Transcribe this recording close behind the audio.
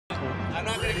I'm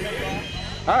not going to cut you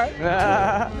off. All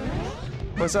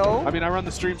right. So? I mean, I run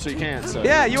the stream, so you can't. So.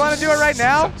 Yeah, you want to do it right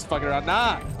now? Just fucking around.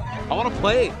 Nah. I want to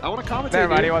play. I want to commentate. Never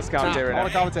mind, dude. he wants to commentate right now. I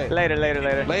want to commentate. Later.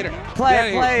 Later.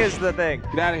 Play is the thing.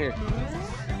 Get out of here.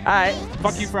 All right.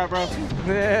 Fuck you, frat bro.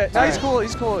 No, he's cool.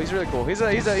 He's cool. He's really cool. He's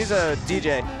a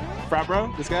DJ. Frat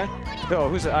bro? This guy?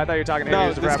 No, I thought you were talking to him.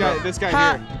 No, this guy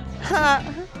here.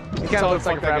 He kind of looks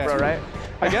like a frat bro, right?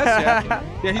 I guess, yeah.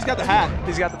 Yeah, he's got the hat.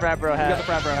 He's got the frat bro hat. He's got the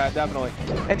frat bro hat, definitely.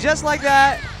 And just like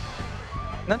that,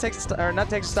 Nut takes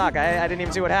stock. I didn't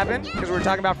even see what happened because we were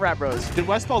talking about frat bros. Did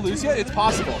Westball lose yet? It's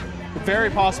possible. Very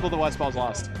possible that Westball's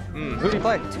lost. Who did he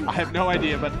play? I have no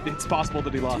idea, but it's possible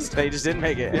that he lost. They just didn't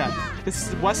make it. Yeah.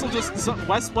 Westball's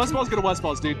gonna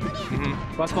Westballs, dude.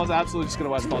 Westball's absolutely just gonna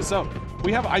Westballs. So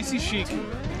we have Icy Sheik.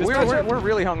 We're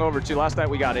really hungover too. Last night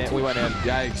we went in.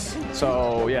 Yikes.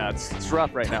 So yeah, it's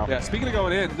rough right now. Yeah. Speaking of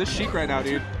going in, this Sheik right now,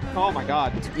 dude. Oh my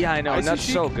God. Yeah, I know. That's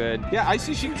so good. Yeah,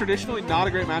 Icy Sheik traditionally not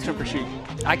a great matchup for Sheik.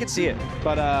 I can see it.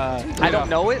 But I don't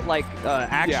know it. Like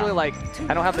actually, like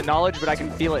I don't have the knowledge, but I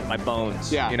can feel it in my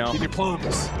bones. Yeah. You know. In your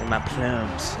plums. In my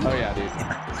plums. Oh yeah, dude. In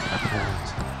my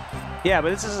plums. Yeah,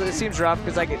 but it seems rough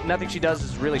because like nothing she does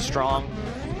is really strong.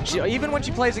 Even when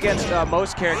she plays against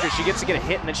most characters, she gets to get a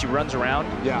hit and then she runs around.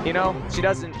 Yeah. You know, she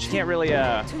can't really.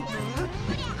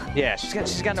 Yeah,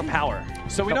 she's got no power.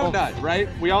 So we know Nut, right?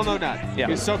 We all know Nut. Yeah.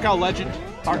 He's SoCal legend,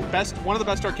 one of the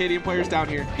best Arcadian players down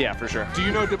here. Yeah, for sure. Do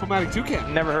you know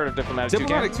DiplomaticTucan? Never heard of DiplomaticTucan.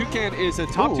 DiplomaticTucan is a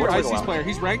top-tier ICs player.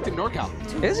 He's ranked in NorCal.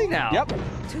 Is he now? Yep.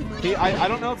 I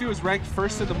don't know if he was ranked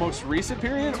first in the most recent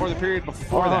period or the period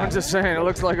before that. I'm just saying, it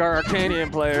looks like our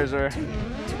Arcadian players are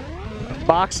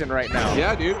boxing right now.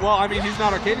 Yeah, dude. Well, I mean, he's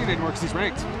not Arcadian anymore because he's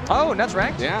ranked. Oh, Nut's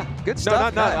ranked? Yeah. Good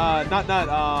stuff. Not Nut.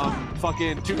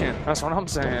 Fucking Toucan. That's what I'm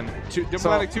saying.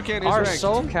 DiplomaticTucan is our ranked.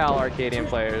 Our SoCal Arcadian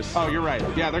players. Oh, you're right.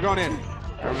 Yeah, they're going in.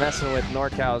 Are messing with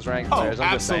NorCal's ranked Oh, players.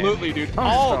 I'm absolutely, dude. I'm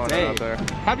all just throwing day. it out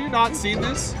there. Have you not seen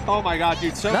this? Oh my God,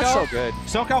 dude. SoCal, That's so good.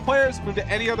 SoCal players move to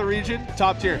any other region,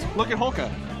 top tier. Look at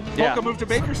Holka. Yeah. Holka moved to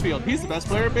Bakersfield. He's the best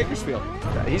player in Bakersfield.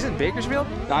 He's in Bakersfield?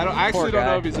 I actually don't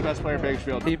know if he's the best player in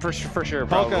Bakersfield. He for sure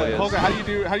probably is. Holka, how do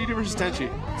you do versus Tenchi?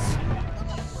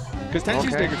 Because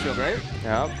Tenchi's Bakersfield, right?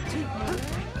 Yep.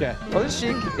 Yeah. Well, this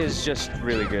Sheik is just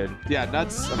really good. Yeah,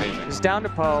 Nut's amazing. He's down to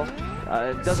Poe.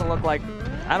 It doesn't look like.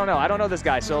 I don't know. I don't know this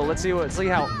guy. So let's see what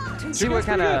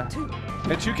kind of.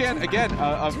 And Toucan, again,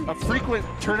 a frequent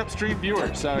Turnip stream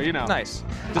viewer, so, you know. Nice.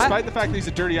 Despite the fact that he's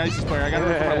a dirty ISIS player, I got to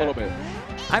root for him a little bit.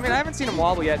 I mean, I haven't seen him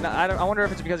wobble yet. I wonder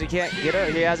if it's because he can't get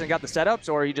it, he hasn't got the setups,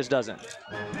 or he just doesn't.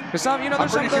 Because some,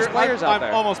 there's some of those players out there.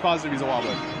 I'm almost positive he's a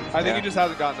wobbler. I think he just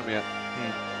hasn't gotten them yet.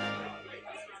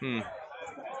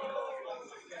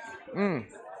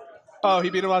 Oh, he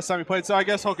beat him last time he played, so I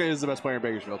guess Holka is the best player in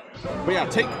Bakersfield. But yeah,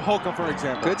 take Holka for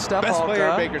example. Good stuff, Best Holka. player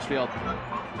in Bakersfield.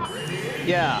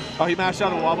 Yeah. Oh, he mashed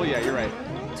out a wobble? Yeah, you're right.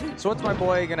 So what's my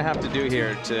boy going to have to do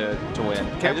here to win?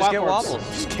 Can't just get wobbles.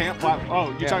 Just can't flap.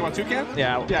 Oh, you're talking about Toucan?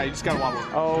 Yeah. Yeah, you just got to wobble.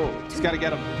 Oh. Just got to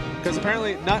get him. Because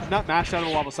apparently not mashed out of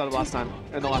a wobble setup last time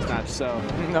in the last match, so.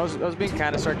 I was being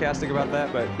kind of sarcastic about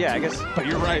that, but yeah, I guess. But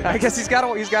you're right. I guess he's got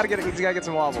to get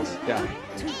some wobbles. Yeah.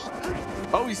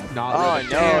 Oh, he's not. Oh, no.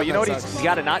 Damn, you know what he's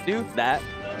got to not do? That.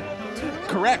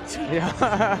 Correct. Yeah.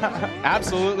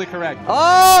 Absolutely correct.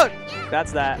 Oh!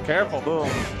 That's that. Careful. Boom.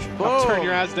 Boom. Turn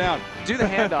your ass down. Do the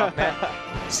handoff, man.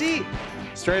 See,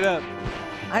 straight up.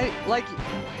 I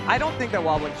don't think that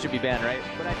wobbling should be banned, right?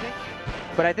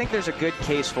 But I think there's a good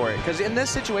case for it. Because in this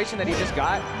situation that he just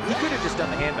got, he could have just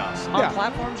done the handoffs. On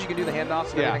platforms, you can do the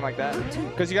handoffs and everything like that.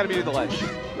 Because you got to be to the ledge.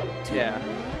 Yeah.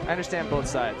 I understand both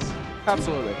sides.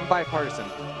 Absolutely. I'm bipartisan.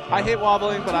 I hate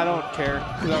wobbling, but I don't care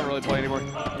because I don't really play anymore.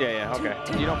 Yeah, okay.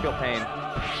 You don't feel pain.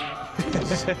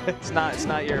 it's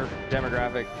not your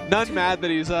demographic. None mad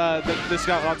that he's that this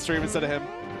got on stream instead of him.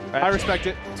 Right. I respect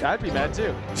it. I'd be mad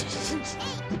too.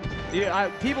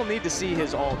 People need to see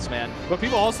his ults, man. But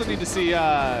people also need to see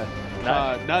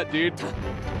Nut, dude.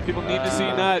 People need to see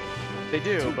Nut. They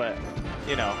do, but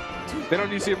they don't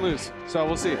need to see him lose. So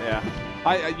we'll see. Yeah.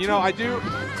 I do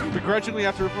begrudgingly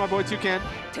have to root for my boy Toucan,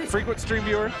 frequent stream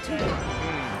viewer.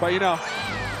 But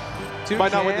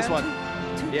might not win this one.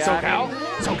 Yeah.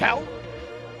 SoCal.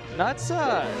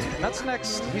 Nuts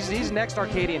next. He's next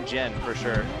Arcadian Gen for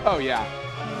sure. Oh yeah.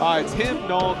 It's him,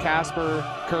 Null, Casper,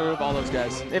 Curb, all those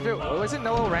guys. Was it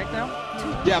Noah ranked now?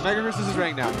 Yeah, Mega Versus is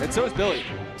ranked now, and so is Billy.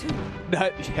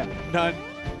 Nut, yeah, None.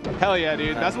 Hell yeah,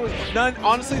 dude. That's what None.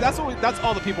 Honestly, that's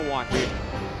all the people want, dude.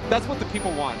 That's what the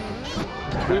people want.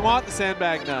 We want the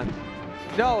sandbag None.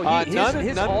 No,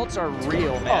 his ults are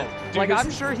real, man. Oh, dude, I'm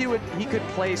sure he could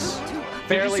place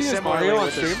fairly Did you see similarly Mario on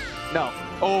with stream? No.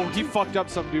 Oh, he fucked up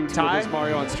some dude with his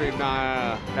Mario on stream.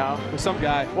 Nah. No? With some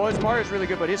guy. Well, his Mario's really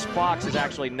good, but his Fox is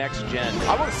actually next gen.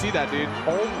 I want to see that, dude.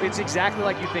 Oh, it's exactly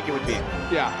like you think it would be.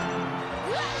 Yeah.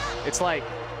 It's like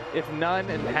if Nun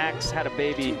and Hax had a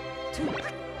baby.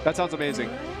 That sounds amazing.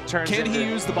 Can he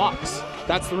use the box?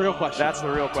 That's the real question. That's the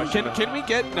real question. Can we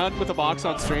get Nun with a box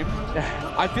on stream?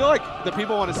 I feel like the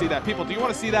people want to see that. People, do you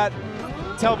want to see that?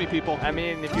 Tell me, people. I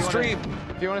mean, if you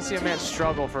want to see a man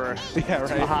struggle for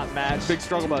a hot match, big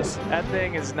struggle bus. That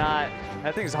thing is not.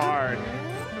 That thing's hard.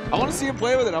 I want to see him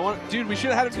play with it. Dude, we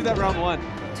should have had him do that round 1.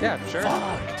 Yeah, sure.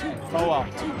 Fuck. Oh well.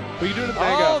 We can do it in the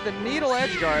Mango. Oh, the needle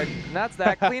edge guard. And that's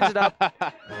that. Cleans it up.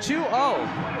 2-0.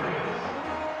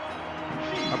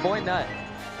 Our boy Nut.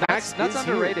 Nut's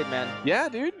underrated, man. Yeah,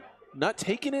 dude. Nut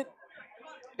taking it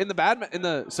in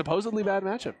the supposedly bad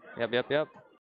matchup. Yep.